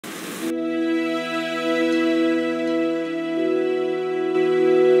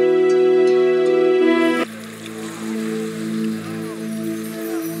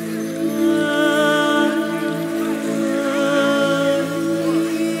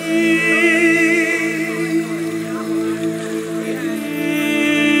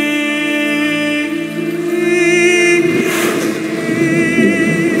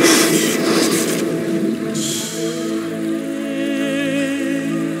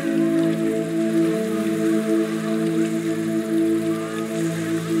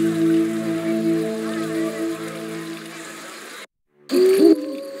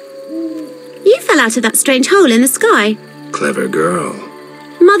Out of that strange hole in the sky. Clever girl.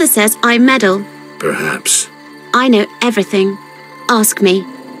 Mother says I meddle. Perhaps. I know everything. Ask me.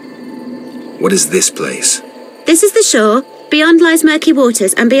 What is this place? This is the shore. Beyond lies murky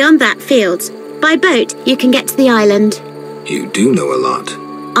waters, and beyond that, fields. By boat, you can get to the island. You do know a lot.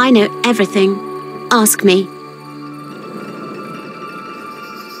 I know everything. Ask me.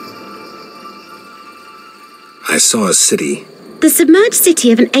 I saw a city. The submerged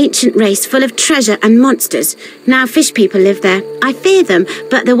city of an ancient race full of treasure and monsters. Now fish people live there. I fear them,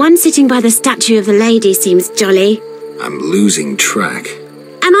 but the one sitting by the statue of the lady seems jolly. I'm losing track.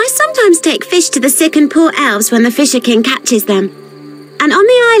 And I sometimes take fish to the sick and poor elves when the Fisher King catches them. And on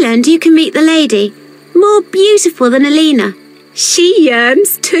the island you can meet the lady, more beautiful than Alina. She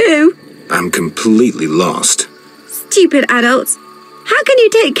yearns too. I'm completely lost. Stupid adults. How can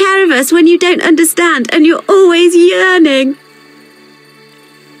you take care of us when you don't understand and you're always yearning?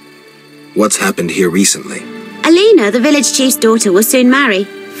 What's happened here recently? Alina, the village chief's daughter, will soon marry.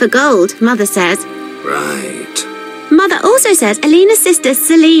 For gold, Mother says. Right. Mother also says Alina's sister,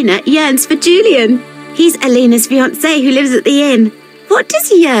 Selena, yearns for Julian. He's Alina's fiancé who lives at the inn. What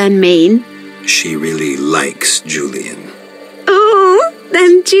does yearn mean? She really likes Julian. Oh,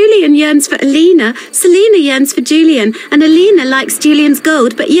 then Julian yearns for Alina, Selena yearns for Julian, and Alina likes Julian's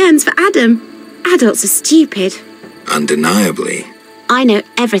gold but yearns for Adam. Adults are stupid. Undeniably. I know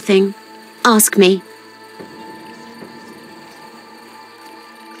everything. Ask me.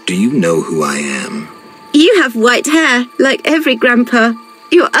 Do you know who I am? You have white hair, like every grandpa.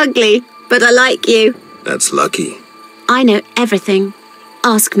 You're ugly, but I like you. That's lucky. I know everything.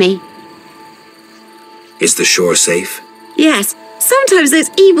 Ask me. Is the shore safe? Yes. Sometimes those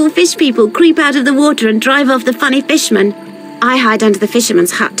evil fish people creep out of the water and drive off the funny fishermen. I hide under the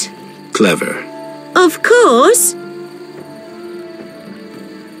fisherman's hut. Clever. Of course.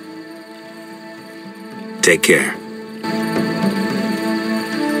 Take care.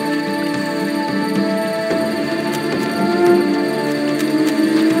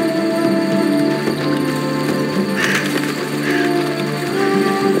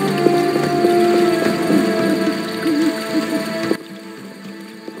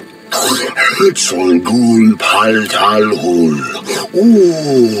 Hitzol gul paltal hul.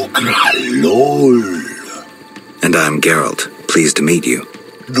 Ooh, gralol. And I'm Geralt. Pleased to meet you.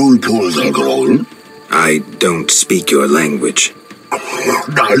 Dul pulsal grol. I don't speak your language.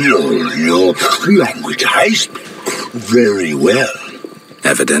 Your language I speak very well.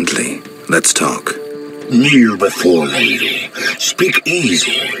 Evidently. Let's talk. Kneel before lady. Speak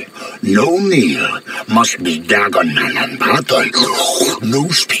easy. No kneel. Must be dagonan and battle. No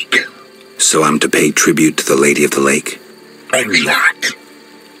speak. So I'm to pay tribute to the Lady of the Lake? Exact.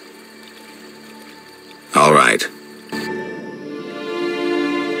 All right.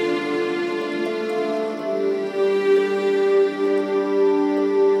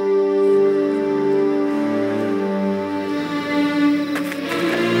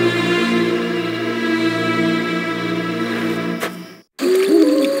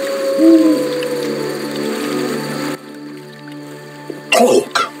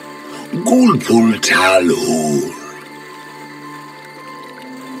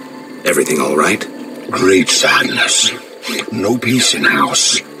 Everything all right? Great sadness. No peace in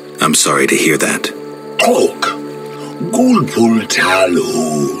house. I'm sorry to hear that. Talk. Gulpul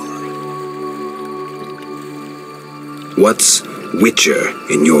Talur. What's Witcher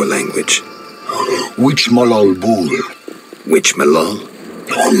in your language? Witch Malal Bull. Witch Malal?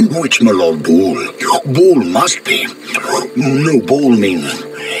 Witch Malal Bull. Bull must be. No, Bull means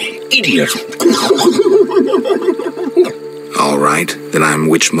idiot. All right, then I'm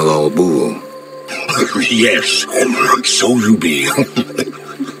Witch Malal Bull. Yes, so you be.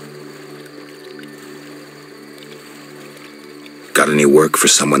 Got any work for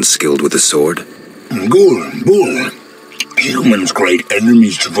someone skilled with a sword? Bull. Humans great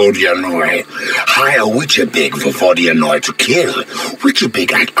enemies to Vodianoi. Hire Witcher Big for Vodianoi to kill. Witcher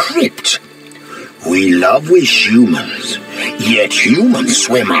Big at crypt. We love we humans, yet humans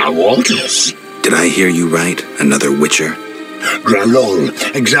swim our waters. Did I hear you right? Another witcher? Gralol,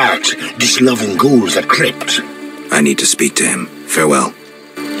 exact, this loving ghouls that crypt. I need to speak to him. Farewell.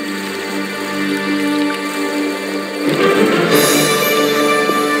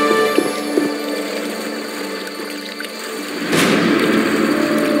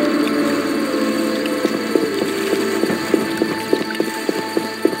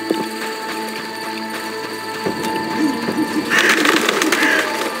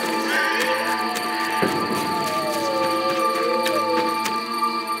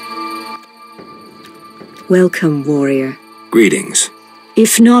 Welcome, warrior. Greetings.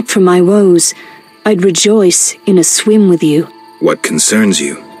 If not for my woes, I'd rejoice in a swim with you. What concerns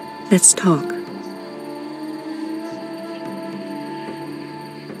you? Let's talk.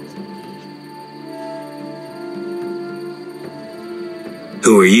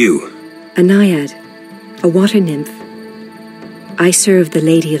 Who are you? A naiad, a water nymph. I serve the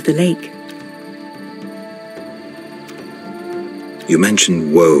Lady of the Lake. You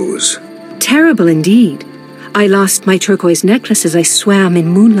mentioned woes. Terrible indeed. I lost my turquoise necklace as I swam in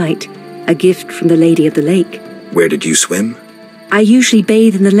moonlight, a gift from the Lady of the Lake. Where did you swim? I usually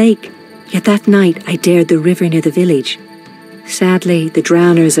bathe in the lake, yet that night I dared the river near the village. Sadly, the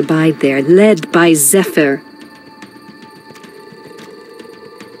drowners abide there, led by Zephyr.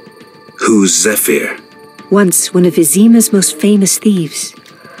 Who's Zephyr? Once one of Vizima's most famous thieves.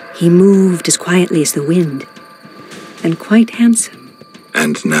 He moved as quietly as the wind, and quite handsome.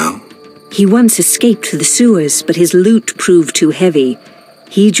 And now? He once escaped through the sewers, but his loot proved too heavy.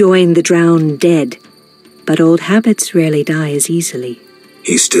 He joined the drowned dead, but old habits rarely die as easily.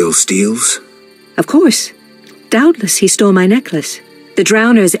 He still steals? Of course. Doubtless he stole my necklace. The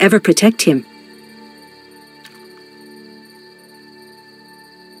drowners ever protect him.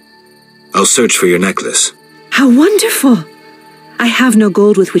 I'll search for your necklace. How wonderful! I have no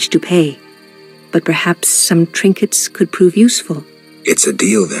gold with which to pay, but perhaps some trinkets could prove useful. It's a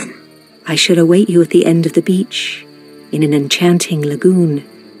deal then. I shall await you at the end of the beach, in an enchanting lagoon.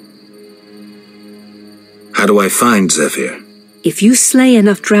 How do I find Zephyr? If you slay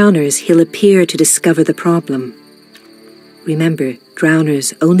enough drowners, he'll appear to discover the problem. Remember,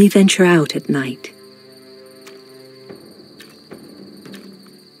 drowners only venture out at night.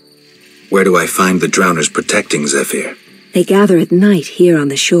 Where do I find the drowners protecting Zephyr? They gather at night here on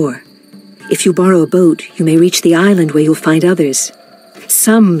the shore. If you borrow a boat, you may reach the island where you'll find others.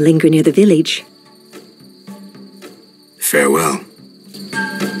 Some linger near the village. Farewell.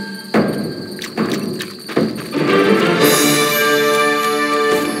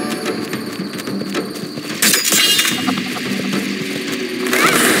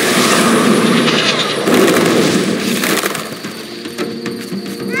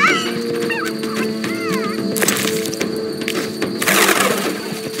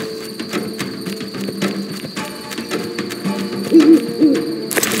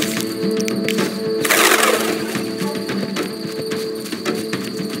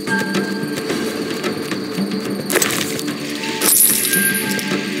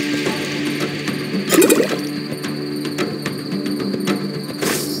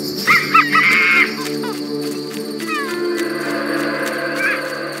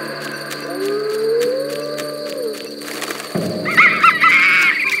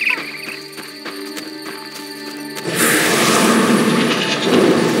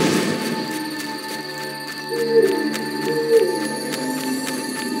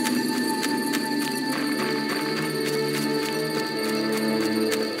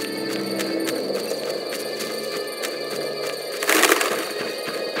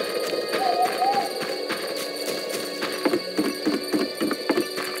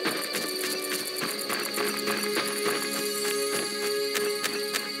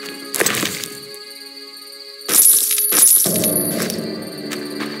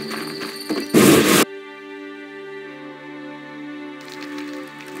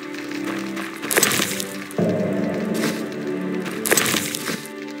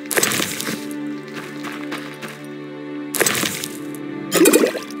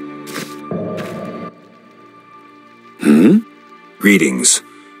 Greetings.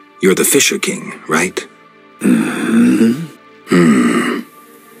 You're the Fisher King, right?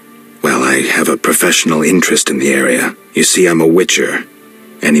 Well, I have a professional interest in the area. You see, I'm a witcher.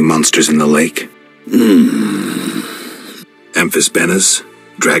 Any monsters in the lake? Amphisbaenas?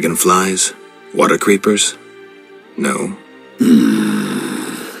 Dragonflies? Water creepers? No?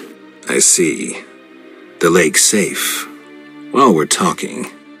 I see. The lake's safe. While we're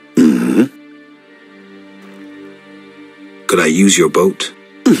talking. Could I use your boat?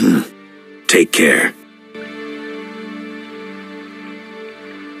 Take care.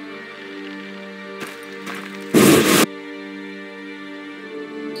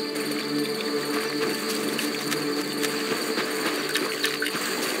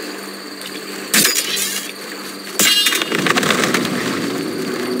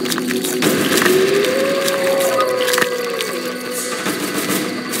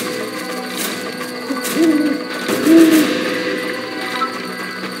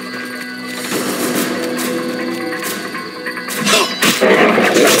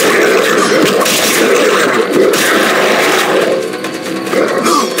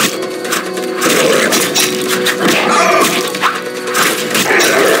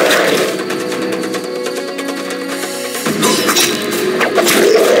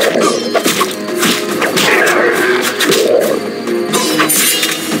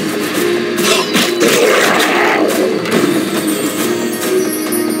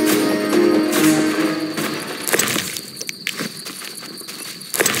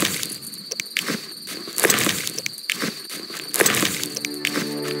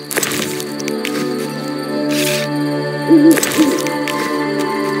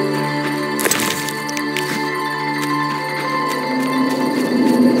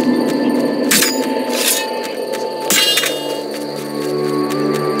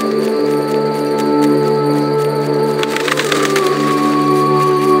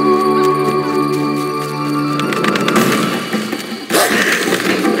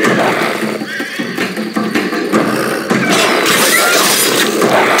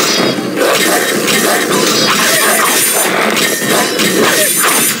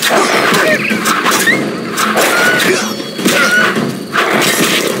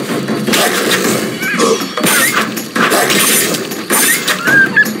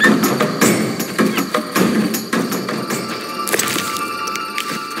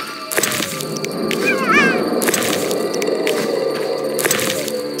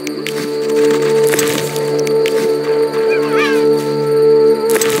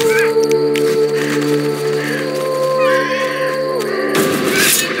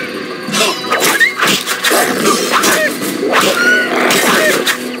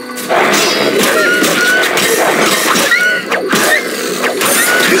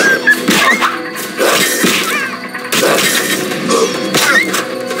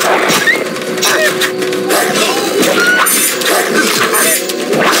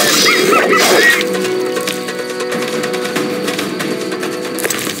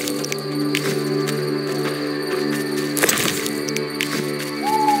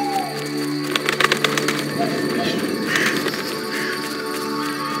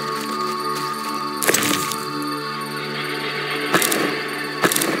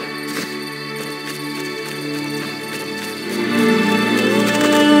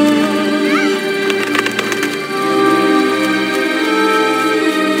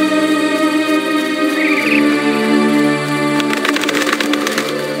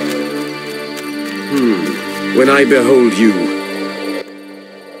 When I behold you,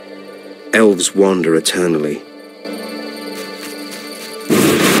 elves wander eternally.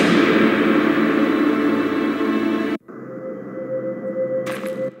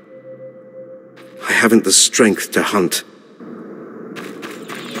 I haven't the strength to hunt.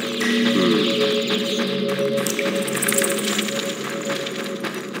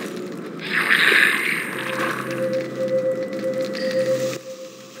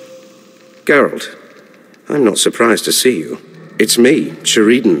 Geralt, I'm not surprised to see you. It's me,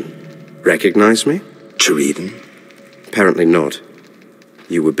 Sheridan. Recognize me? Sheridan? Apparently not.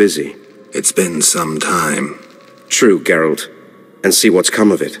 You were busy. It's been some time. True, Geralt. And see what's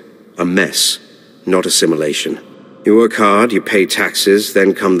come of it. A mess, not assimilation. You work hard, you pay taxes,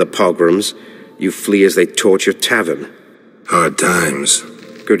 then come the pogroms. You flee as they torch your tavern. Hard times.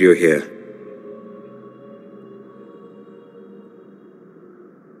 Good you're here.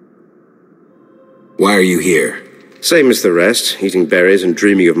 Why are you here? Same as the rest, eating berries and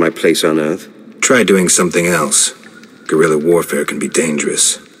dreaming of my place on Earth. Try doing something else. Guerrilla warfare can be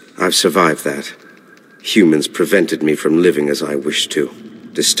dangerous. I've survived that. Humans prevented me from living as I wished to.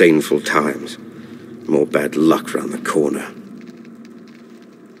 Disdainful times. More bad luck round the corner.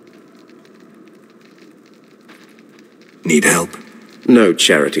 Need help? No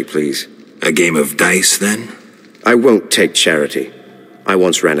charity, please. A game of dice, then? I won't take charity. I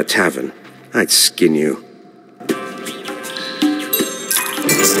once ran a tavern. I'd skin you.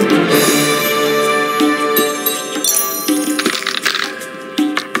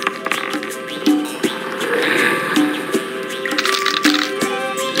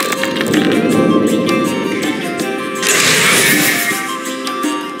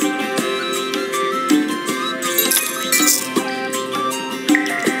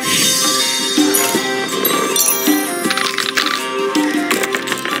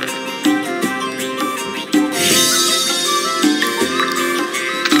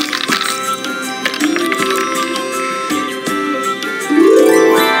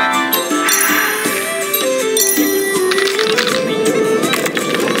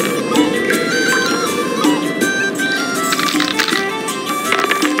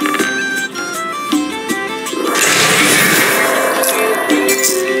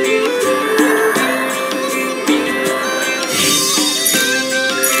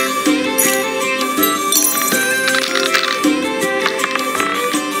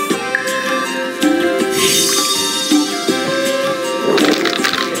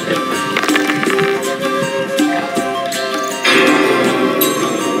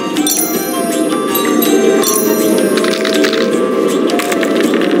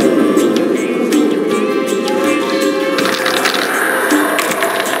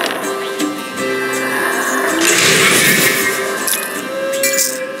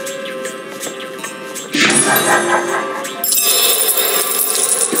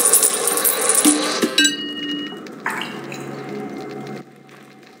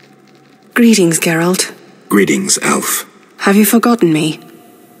 Greetings, Geralt. Greetings, Elf. Have you forgotten me?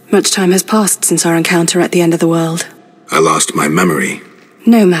 Much time has passed since our encounter at the end of the world. I lost my memory.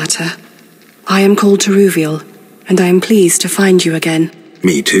 No matter. I am called Teruviel, and I am pleased to find you again.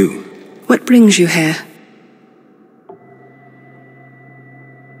 Me too. What brings you here?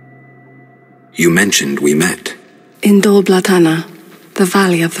 You mentioned we met. In Dol Blatana, the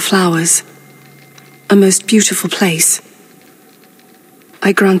Valley of the Flowers. A most beautiful place.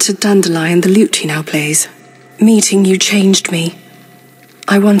 I granted Dandelion the lute he now plays. Meeting you changed me.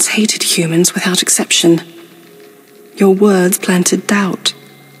 I once hated humans without exception. Your words planted doubt.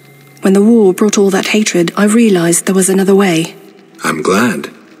 When the war brought all that hatred, I realized there was another way. I'm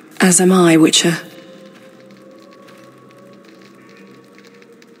glad. As am I, Witcher.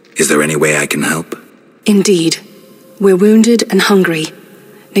 Is there any way I can help? Indeed. We're wounded and hungry.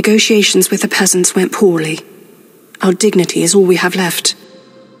 Negotiations with the peasants went poorly. Our dignity is all we have left.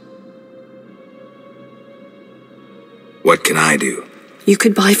 What can I do? You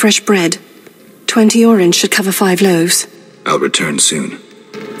could buy fresh bread. 20 orange should cover 5 loaves. I'll return soon.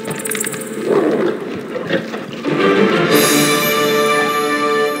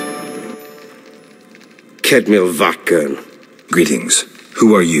 Kedmil Vatgern. Greetings.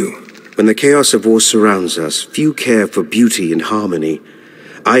 Who are you? When the chaos of war surrounds us, few care for beauty and harmony.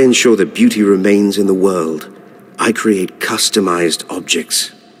 I ensure that beauty remains in the world. I create customized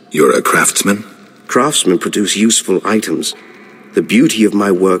objects. You're a craftsman? Craftsmen produce useful items. The beauty of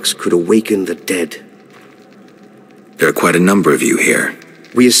my works could awaken the dead. There are quite a number of you here.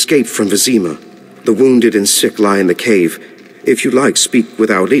 We escaped from Vizima. The wounded and sick lie in the cave. If you like, speak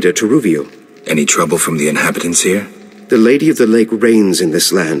with our leader, Teruviel. Any trouble from the inhabitants here? The Lady of the Lake reigns in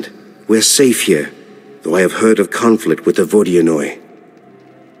this land. We're safe here, though I have heard of conflict with the Vodianoi.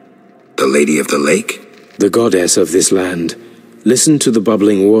 The Lady of the Lake? The goddess of this land. Listen to the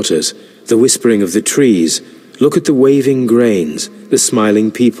bubbling waters, the whispering of the trees. Look at the waving grains, the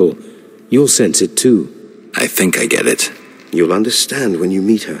smiling people. You'll sense it too. I think I get it. You'll understand when you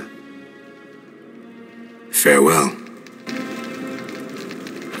meet her. Farewell.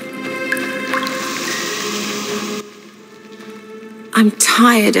 I'm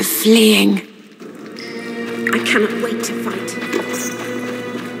tired of fleeing. I cannot wait to fight.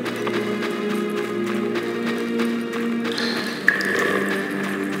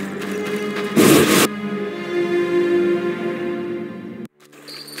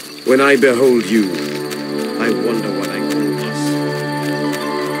 When I behold you, I wonder what I call us.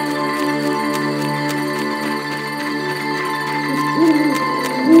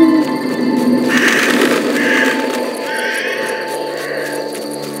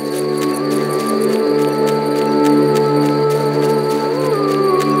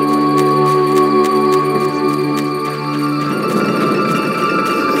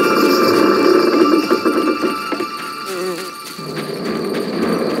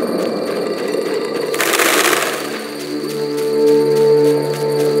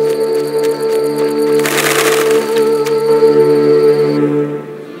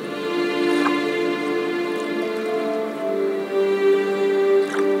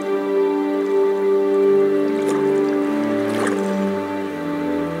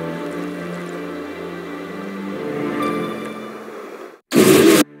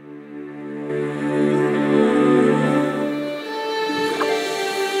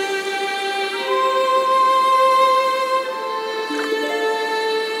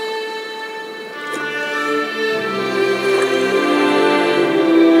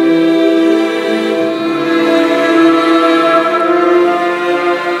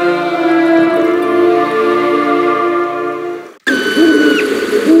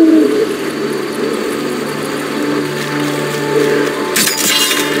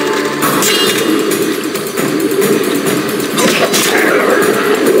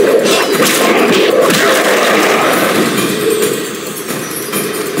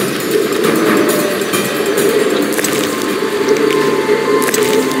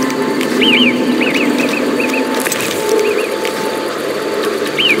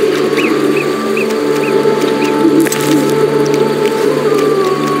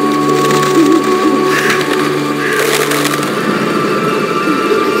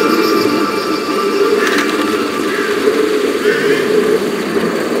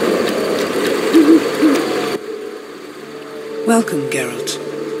 Welcome, Geralt.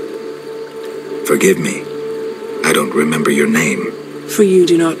 Forgive me. I don't remember your name. For you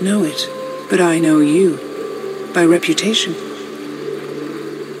do not know it, but I know you. By reputation.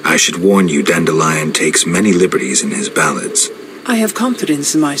 I should warn you, Dandelion takes many liberties in his ballads. I have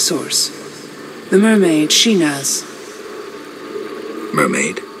confidence in my source. The mermaid, Shinaz.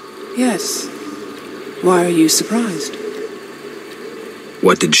 Mermaid? Yes. Why are you surprised?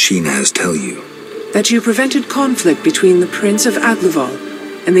 What did Shinaz tell you? That you prevented conflict between the Prince of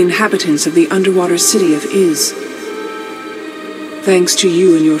Aglaval and the inhabitants of the underwater city of Iz. Thanks to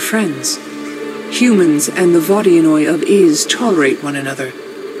you and your friends, humans and the Vodianoi of Iz tolerate one another.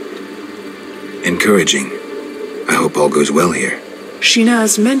 Encouraging. I hope all goes well here.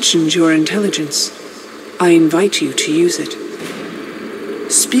 Shinaz mentioned your intelligence. I invite you to use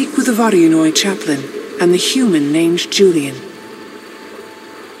it. Speak with the Vodianoi chaplain and the human named Julian.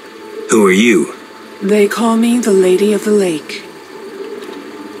 Who are you? They call me the Lady of the Lake.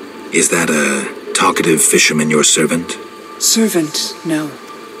 Is that a talkative fisherman your servant? Servant, no.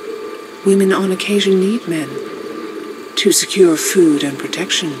 Women on occasion need men. To secure food and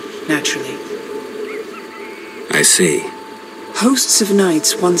protection, naturally. I see. Hosts of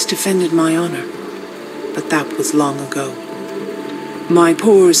knights once defended my honor, but that was long ago. My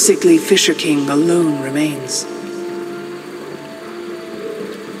poor, sickly Fisher King alone remains.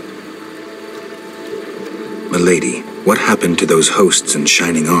 Milady, what happened to those hosts in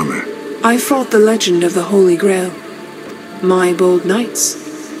shining armor? I fought the legend of the Holy Grail. My bold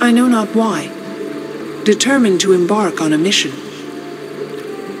knights, I know not why, determined to embark on a mission.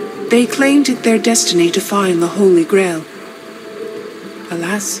 They claimed it their destiny to find the Holy Grail.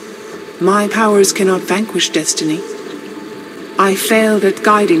 Alas, my powers cannot vanquish destiny. I failed at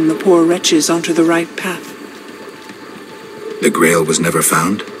guiding the poor wretches onto the right path. The Grail was never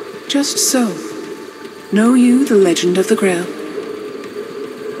found? Just so. Know you the legend of the Grail?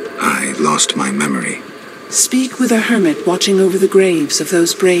 I lost my memory. Speak with a hermit watching over the graves of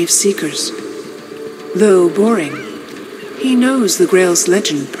those brave seekers. Though boring, he knows the Grail's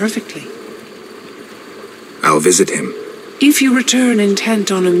legend perfectly. I'll visit him. If you return intent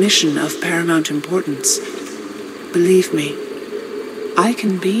on a mission of paramount importance, believe me, I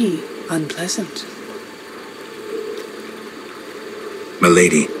can be unpleasant.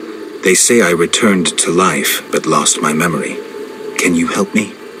 Milady, they say I returned to life, but lost my memory. Can you help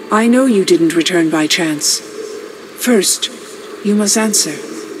me? I know you didn't return by chance. First, you must answer.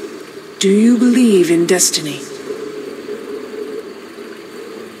 Do you believe in destiny?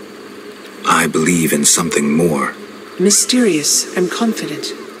 I believe in something more. Mysterious and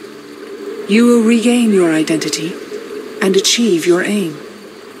confident. You will regain your identity and achieve your aim.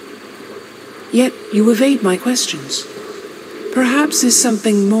 Yet you evade my questions. Perhaps there's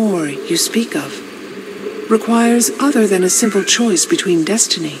something more you speak of. Requires other than a simple choice between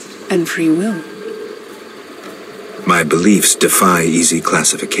destiny and free will. My beliefs defy easy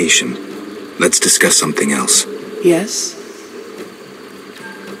classification. Let's discuss something else. Yes?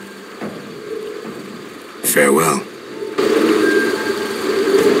 Farewell.